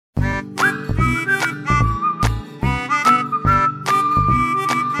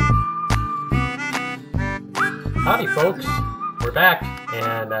folks, we're back,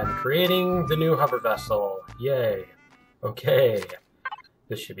 and I'm creating the new hover vessel. Yay. Okay,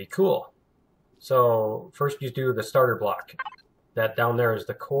 this should be cool. So first you do the starter block. That down there is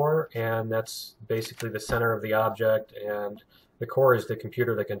the core, and that's basically the center of the object, and the core is the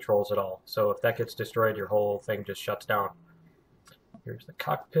computer that controls it all. So if that gets destroyed, your whole thing just shuts down. Here's the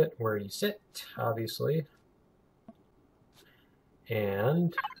cockpit where you sit, obviously.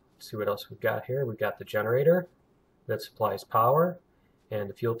 And let's see what else we've got here. We've got the generator that supplies power, and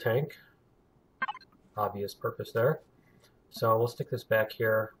the fuel tank. Obvious purpose there. So we'll stick this back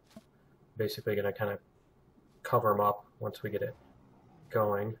here. Basically going to kind of cover them up once we get it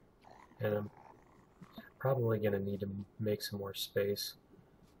going. And I'm probably going to need to make some more space.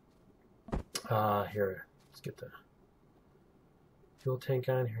 Here, let's get the fuel tank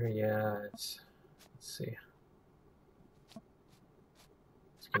on here. Yeah, let's see.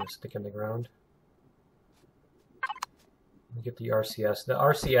 It's going to stick in the ground. We get the RCS. The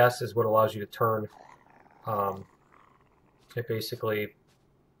RCS is what allows you to turn. It basically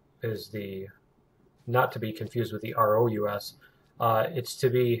is the, not to be confused with the ROUS. It's to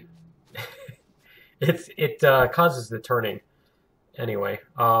be, it causes the turning. Anyway,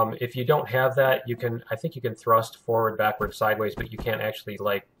 if you don't have that, you can, I think you can thrust forward, backward, sideways, but you can't actually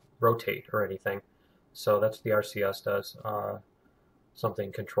like rotate or anything. So that's what the RCS does.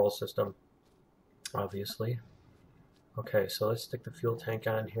 Something control system, obviously. Okay, so let's stick the fuel tank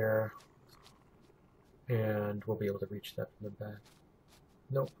on here, and we'll be able to reach that from the back.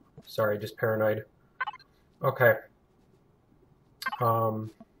 Nope, sorry, just paranoid. Okay. Let's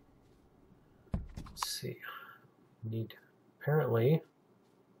see. Need, apparently,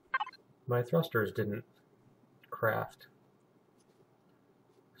 my thrusters didn't craft.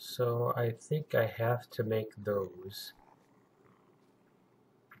 So I think I have to make those.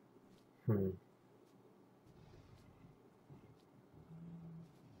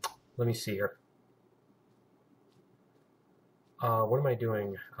 Let me see here. What am I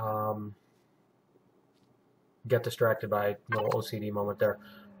doing? Get distracted by a little OCD moment there.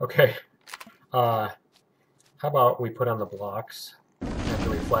 Okay. How about we put on the blocks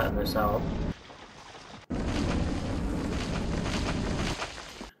after we flatten this out?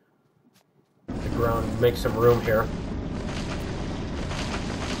 The ground, make some room here.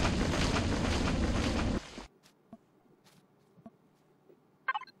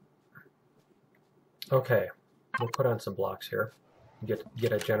 Okay, we'll put on some blocks here. Get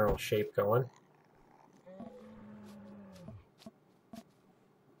a general shape going.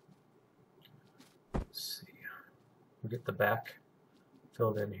 Let's see. We'll get the back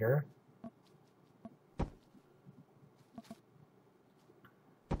filled in here.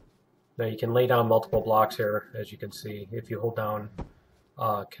 Now you can lay down multiple blocks here, as you can see. If you hold down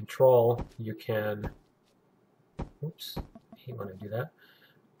Control, you can. Oops, you want to do that.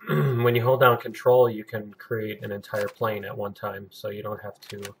 When you hold down Control, you can create an entire plane at one time, so you don't have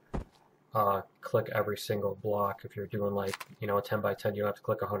to click every single block. If you're doing like, you know, a 10 by 10, you don't have to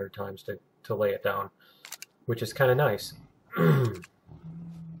click 100 times to lay it down, which is kind of nice.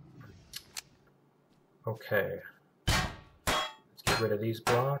 Okay, let's get rid of these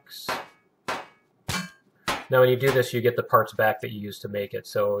blocks. Now when you do this, you get the parts back that you used to make it,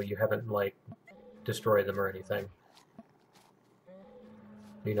 so you haven't like destroyed them or anything.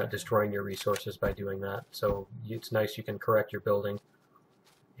 You're not destroying your resources by doing that. So it's nice, you can correct your building.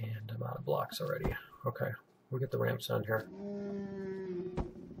 And I'm out of blocks already. Okay, we'll get the ramps on here.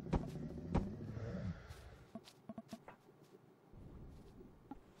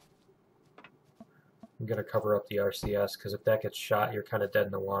 I'm gonna cover up the RCS because if that gets shot, you're kind of dead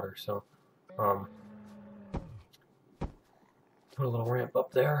in the water. So put a little ramp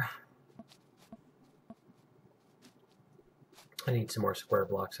up there. I need some more square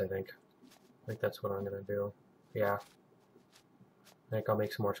blocks, I think. I think that's what I'm going to do. Yeah. I think I'll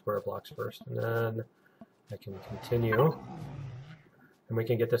make some more square blocks first, and then I can continue, and we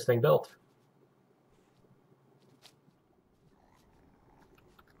can get this thing built.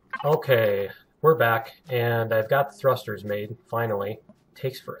 Okay, we're back, and I've got the thrusters made, finally. It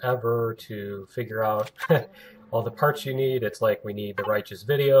takes forever to figure out all the parts you need. It's like we need the righteous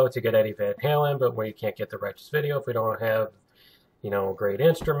video to get Eddie Van Halen, but we can't get the righteous video if we don't have, you know, great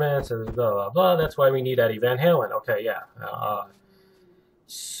instruments, and blah, blah, blah. That's why we need Eddie Van Halen. Okay, yeah.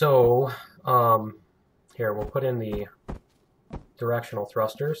 Here, we'll put in the directional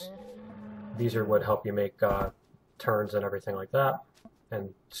thrusters. These are what help you make turns and everything like that,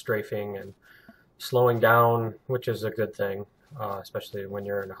 and strafing and slowing down, which is a good thing, especially when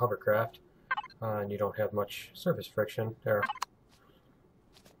you're in a hovercraft and you don't have much surface friction there.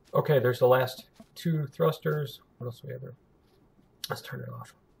 Okay, there's the last two thrusters. What else do we have here? Let's turn it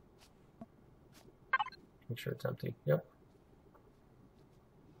off. Make sure it's empty. Yep.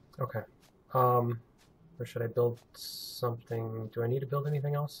 Okay. Or should I build something? Do I need to build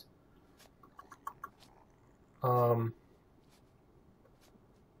anything else?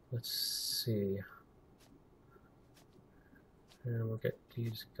 Let's see. And we'll get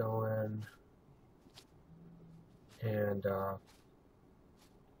these going. And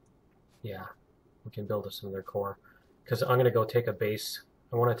yeah, we can build us another core. Because I'm going to go take a base.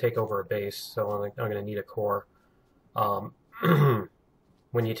 I want to take over a base, so I'm going to need a core.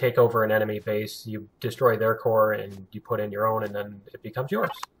 When you take over an enemy base, you destroy their core and you put in your own, and then it becomes yours.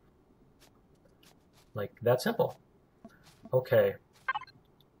 Like that simple. Okay.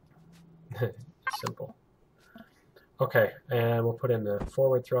 Simple. Okay, and we'll put in the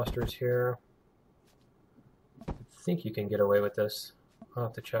forward thrusters here. I think you can get away with this. I'll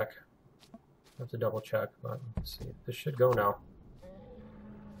have to check. I'll have to double check, but let's see. This should go now.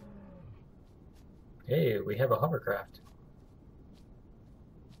 Hey, we have a hovercraft.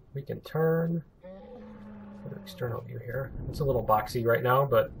 We can turn. Put an external view here. It's a little boxy right now,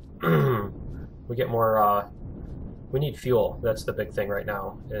 but we get more. We need fuel. That's the big thing right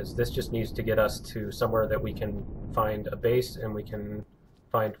now. Is this just needs to get us to somewhere that we can find a base and we can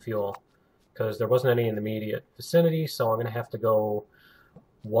find fuel, because there wasn't any in the immediate vicinity. So I'm going to have to go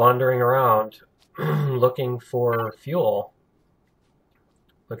wandering around looking for fuel,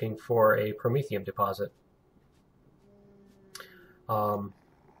 looking for a promethium deposit.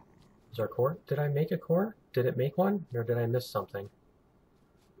 Is our core? Did I make a core? Did it make one, or did I miss something?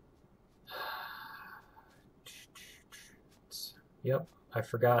 Yep, I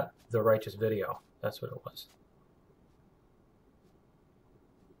forgot the righteous video. That's what it was.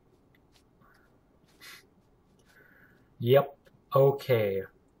 Yep, okay.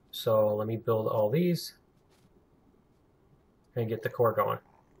 So let me build all these and get the core going.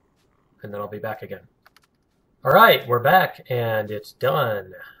 And then I'll be back again. Alright, we're back and it's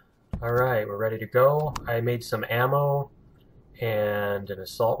done. Alright, we're ready to go. I made some ammo and an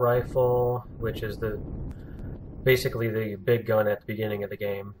assault rifle, which is basically the big gun at the beginning of the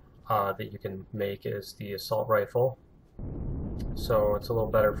game that you can make is the assault rifle. So it's a little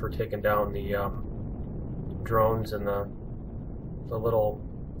better for taking down the drones and the little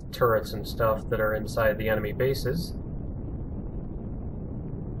turrets and stuff that are inside the enemy bases.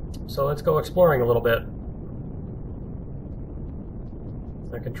 So let's go exploring a little bit.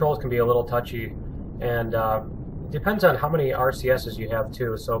 The controls can be a little touchy, and it depends on how many RCSs you have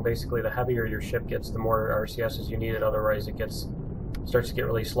too. So basically, the heavier your ship gets, the more RCSs you need it. Otherwise, it starts to get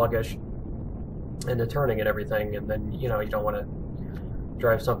really sluggish in the turning and everything. And then you don't want to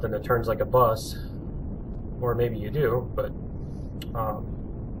drive something that turns like a bus, or maybe you do. But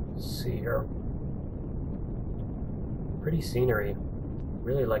let's see here. Pretty scenery.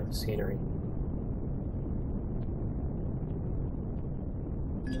 Really like the scenery.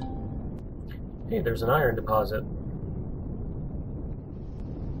 Hey, there's an iron deposit.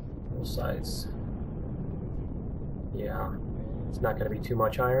 Both sides. Yeah, it's not going to be too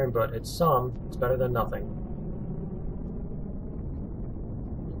much iron, but it's some. It's better than nothing.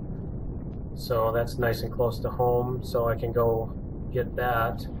 So that's nice and close to home, so I can go get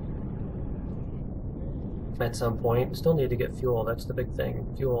that at some point. Still need to get fuel. That's the big thing.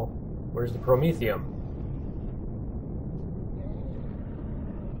 Fuel. Where's the promethium?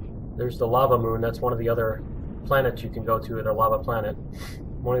 There's the lava moon. That's one of the other planets you can go to, the lava planet.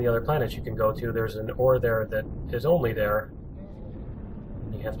 One of the other planets you can go to. There's an ore there that is only there.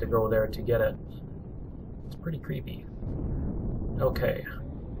 And you have to go there to get it. It's pretty creepy. Okay.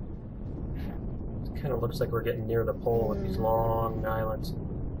 It kind of looks like we're getting near the pole with these long islands.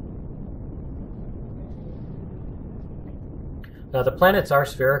 Now the planets are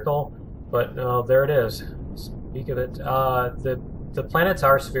spherical, but there it is. Speak of it. The planets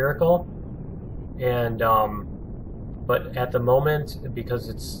are spherical, and but at the moment, because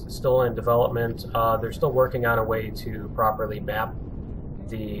it's still in development, they're still working on a way to properly map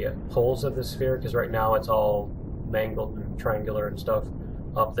the poles of the sphere, because right now it's all mangled and triangular and stuff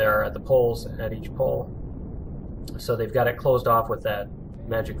up there at the poles, at each pole. So they've got it closed off with that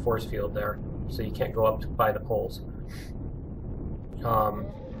magic force field there, so you can't go up by the poles.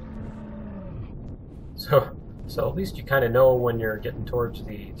 So at least you kind of know when you're getting towards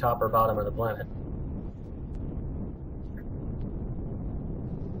the top or bottom of the planet.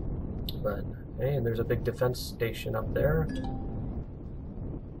 But hey, and there's a big defense station up there.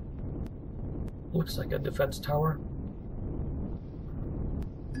 Looks like a defense tower.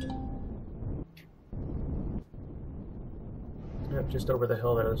 just over the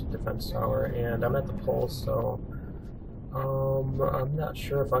hill there's a defense tower, and I'm at the pole, so I'm not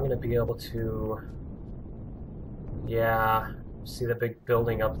sure if I'm going to be able to... Yeah, see the big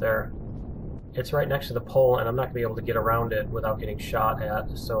building up there. It's right next to the pole, and I'm not going to be able to get around it without getting shot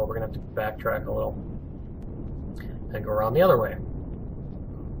at, so we're going to have to backtrack a little and go around the other way.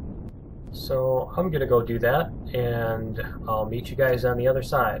 So I'm going to go do that, and I'll meet you guys on the other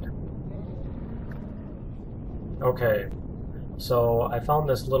side. Okay, so I found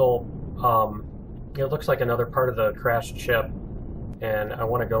this little, it looks like another part of the crashed ship, and I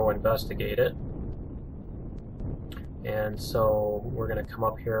want to go investigate it. And so we're going to come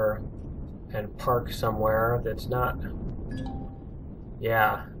up here and park somewhere that's not...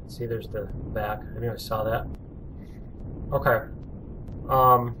 Yeah, see there's the back. I knew I saw that. Okay.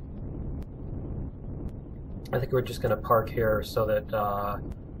 I think we're just going to park here so that,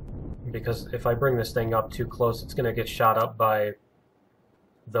 because if I bring this thing up too close, it's going to get shot up by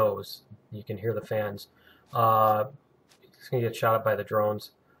those. You can hear the fans. It's going to get shot up by the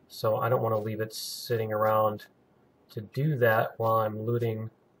drones, so I don't want to leave it sitting around to do that while I'm looting.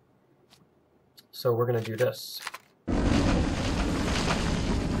 So we're going to do this.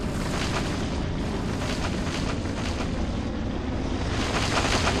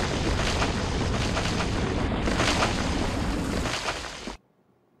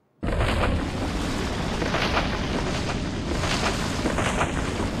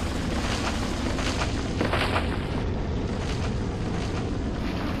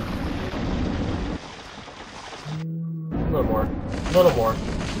 A little more.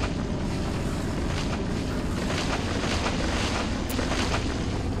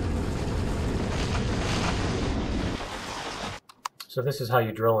 So this is how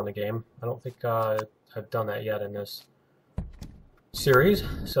you drill in the game. I don't think I've done that yet in this series.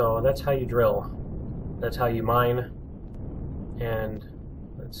 So that's how you drill. That's how you mine. And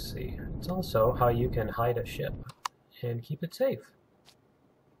let's see. It's also how you can hide a ship and keep it safe.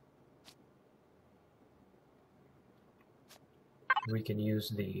 We can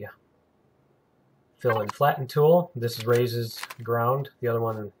use the fill and flatten tool. This raises ground. The other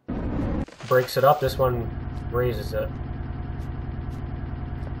one breaks it up. This one raises it.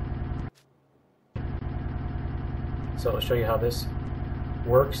 So I'll show you how this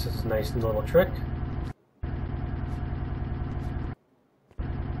works. It's a nice little trick.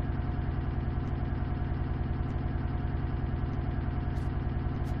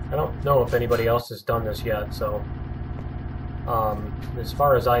 I don't know if anybody else has done this yet, so as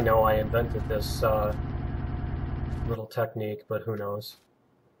far as I know, I invented this little technique, but who knows?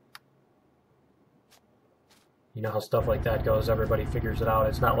 You know how stuff like that goes, everybody figures it out.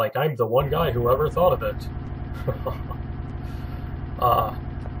 It's not like I'm the one guy who ever thought of it.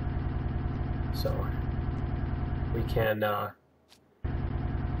 So we can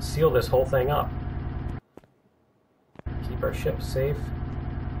seal this whole thing up. Keep our ship safe.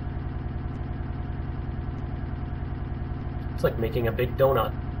 It's like making a big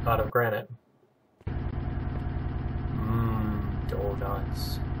donut out of granite.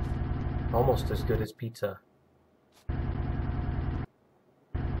 Donuts. Almost as good as pizza.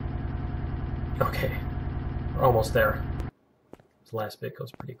 Okay, we're almost there. This last bit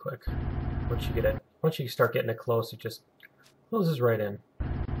goes pretty quick. Once you start getting it close, it just closes right in.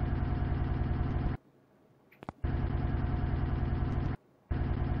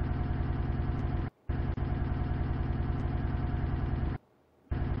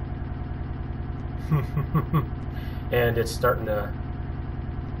 And it's starting to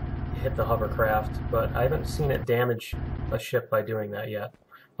hit the hovercraft, but I haven't seen it damage a ship by doing that yet.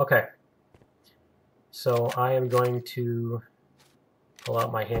 Okay, so I am going to pull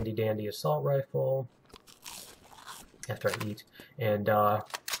out my handy dandy assault rifle after I eat, and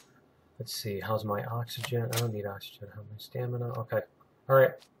let's see, how's my oxygen? I don't need oxygen. How's my stamina? Okay,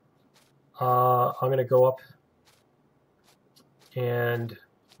 alright. I'm gonna go up and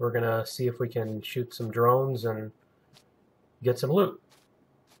we're gonna see if we can shoot some drones and get some loot.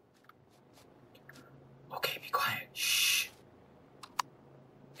 Okay, be quiet. Shh.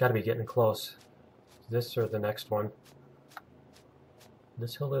 Gotta be getting close. This or the next one.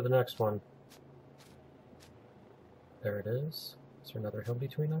 This hill or the next one. There it is. Is there another hill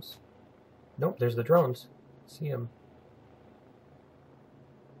between us? Nope, there's the drones. See them.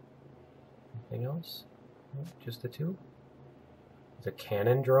 Anything else? Nope, just the two. It's a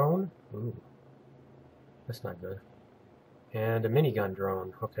cannon drone. Ooh, that's not good. And a minigun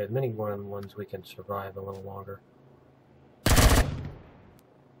drone. Okay, the minigun ones we can survive a little longer.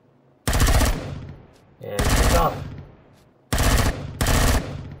 And it's up.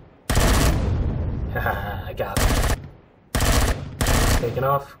 Haha, I got it. taking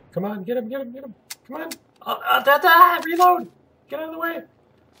off. Come on, get him, get him, get him. Come on. Reload. Get out of the way.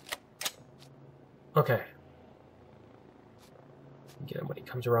 Okay. Get him when he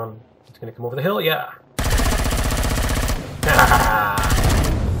comes around. It's going to come over the hill. Yeah.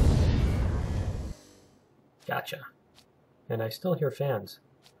 Gotcha. And I still hear fans.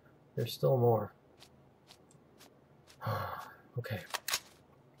 There's still more. Okay.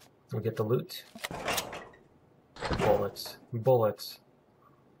 We'll get the loot. Bullets. Bullets.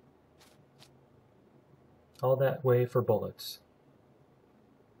 All that way for bullets.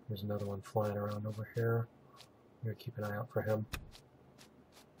 There's another one flying around over here. I'm going to keep an eye out for him.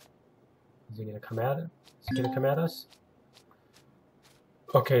 Is he going to come at it? Is he going to come at us?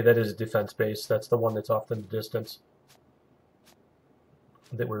 Okay, that is a defense base. That's the one that's off in the distance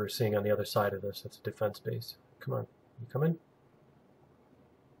that we were seeing on the other side of this. It's a defense base. Come on. You coming?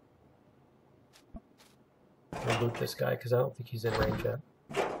 I'll loot this guy because I don't think he's in range yet.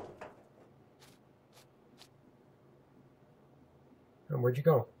 And where'd you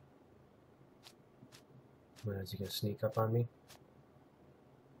go? Is he going to sneak up on me?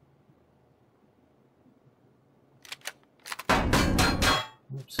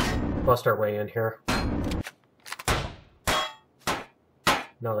 Oops. Bust our way in here.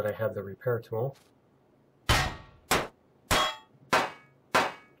 Now that I have the repair tool.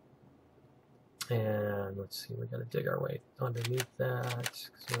 And let's see, we got to dig our way underneath that.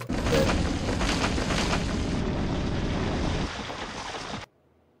 So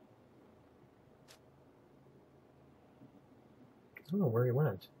I don't know where he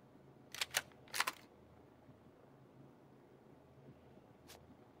went.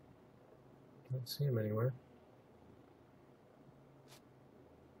 Don't see him anywhere.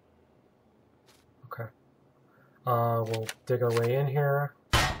 Okay. We'll dig our way in here.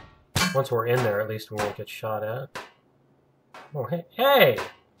 Once we're in there, at least we won't get shot at. Oh, hey! Hey!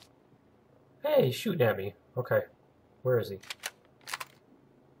 Hey, he's shooting at me. Okay. Where is he?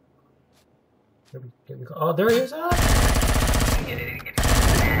 Oh, there he is!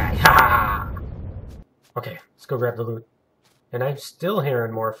 Ah! Okay, let's go grab the loot. And I'm still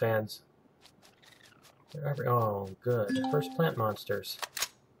hearing more fans. Oh, good. First plant monsters.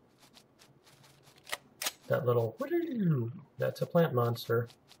 That little... That's a plant monster.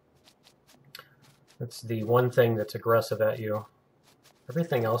 That's the one thing that's aggressive at you.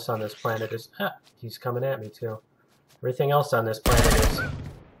 Everything else on this planet is... Ah, he's coming at me too. Everything else on this planet is...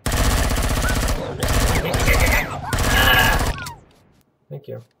 Thank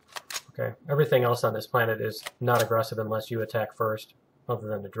you. Okay. Everything else on this planet is not aggressive unless you attack first. Other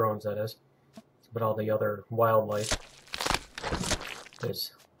than the drones, that is. But all the other wildlife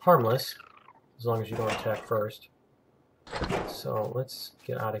is harmless as long as you don't attack first. So let's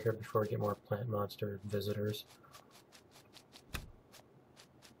get out of here before we get more plant monster visitors.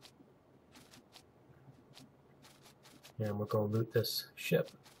 And we'll go loot this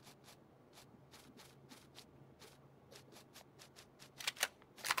ship.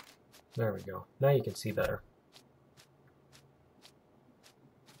 There we go. Now you can see better.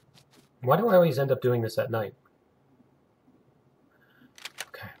 Why do I always end up doing this at night?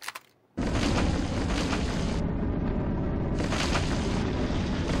 Okay. Am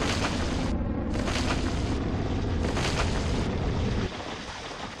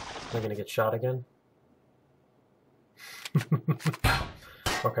I going to get shot again?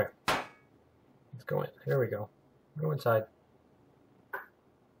 Okay. Let's go in. Here we go. Go inside.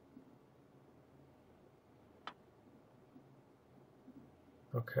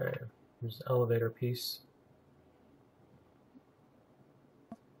 Okay. There's the elevator piece.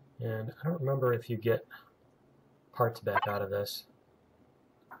 And I don't remember if you get parts back out of this.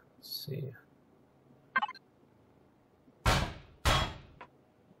 Let's see. I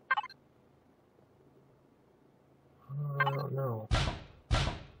don't know.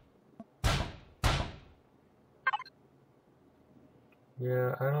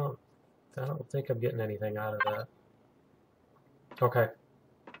 Yeah, I don't think I'm getting anything out of that. Okay.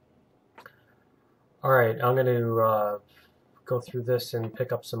 Alright, I'm going to go through this and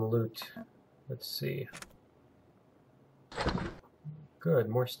pick up some loot. Let's see. Good,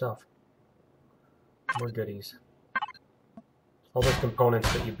 more stuff. More goodies. All those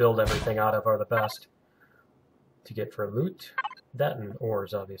components that you build everything out of are the best to get for loot. That and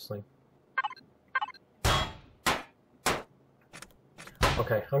ores, obviously.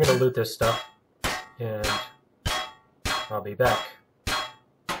 Okay, I'm going to loot this stuff, and I'll be back.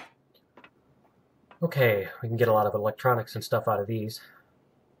 Okay, we can get a lot of electronics and stuff out of these.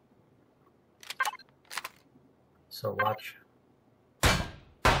 So watch.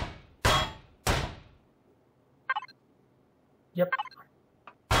 Yep,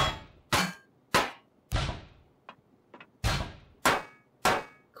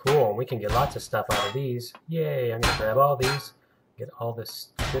 cool. We can get lots of stuff out of these. Yay, I'm gonna grab all these, get all this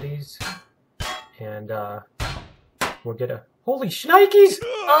goodies, and we'll get a... Holy shnikes!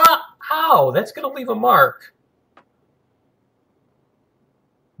 Ow! That's gonna leave a mark.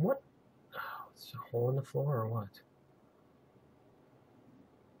 What? Oh, it's a hole in the floor or what?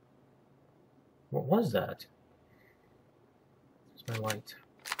 What was that? It's my light.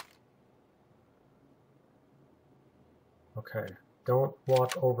 Okay. Don't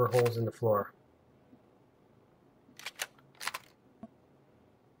walk over holes in the floor.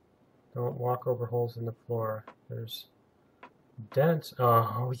 Don't walk over holes in the floor. There's dents.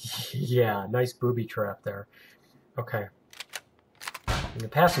 Oh, yeah. Nice booby trap there. Okay. And the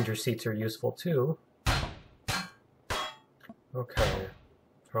passenger seats are useful too. Okay.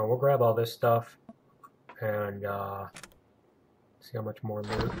 So we'll grab all this stuff and see how much more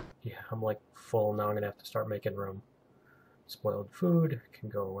loot. Yeah, I'm like full now. I'm going to have to start making room. Spoiled food can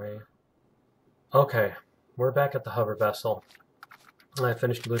go away. Okay, we're back at the hover vessel. I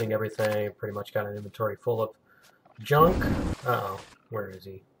finished looting everything, pretty much got an inventory full of junk. Uh-oh, where is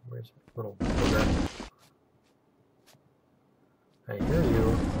he? Where's little booger? I hear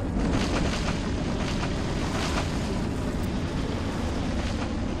you.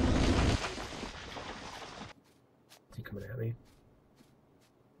 Is he coming at me?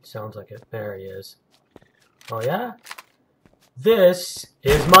 Sounds like it. There he is. Oh yeah? This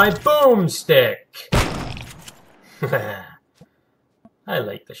is my boomstick! I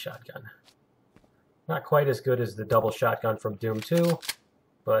like the shotgun. Not quite as good as the double shotgun from Doom 2,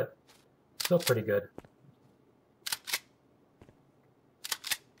 but still pretty good.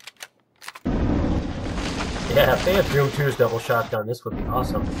 Yeah, if they had Doom 2's double shotgun, this would be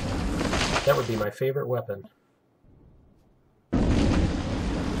awesome. That would be my favorite weapon.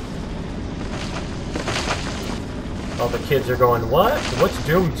 All the kids are going, what? What's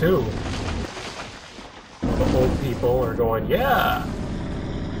Doom 2? All the old people are going, yeah!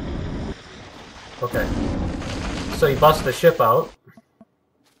 Okay. So you bust the ship out.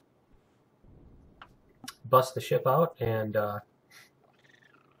 Bust the ship out, and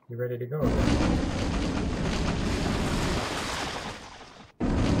you're ready to go.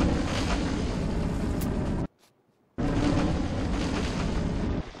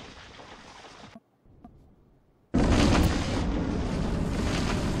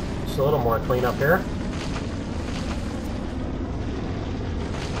 Just a little more clean up here.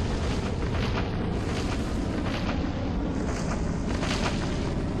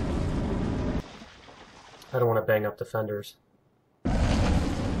 I don't want to bang up the fenders.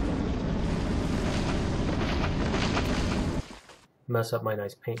 Mess up my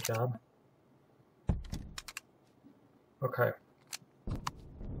nice paint job. Okay.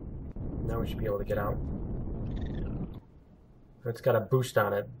 Now we should be able to get out. It's got a boost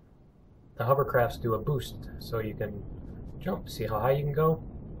on it. The hovercrafts do a boost, so you can jump. See how high you can go?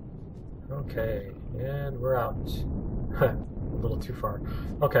 Okay, and we're out. A little too far.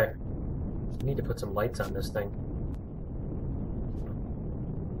 Okay. I need to put some lights on this thing.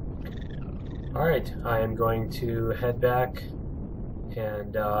 Alright, I am going to head back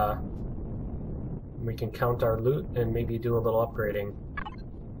and we can count our loot and maybe do a little upgrading.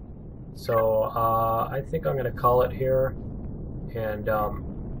 So I think I'm going to call it here, and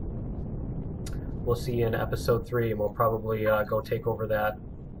we'll see you in episode 3, and we'll probably go take over that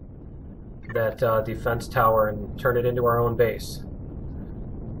defense tower and turn it into our own base.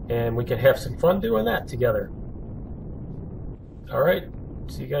 And we can have some fun doing that together. Alright,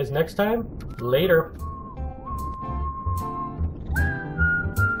 see you guys next time. Later.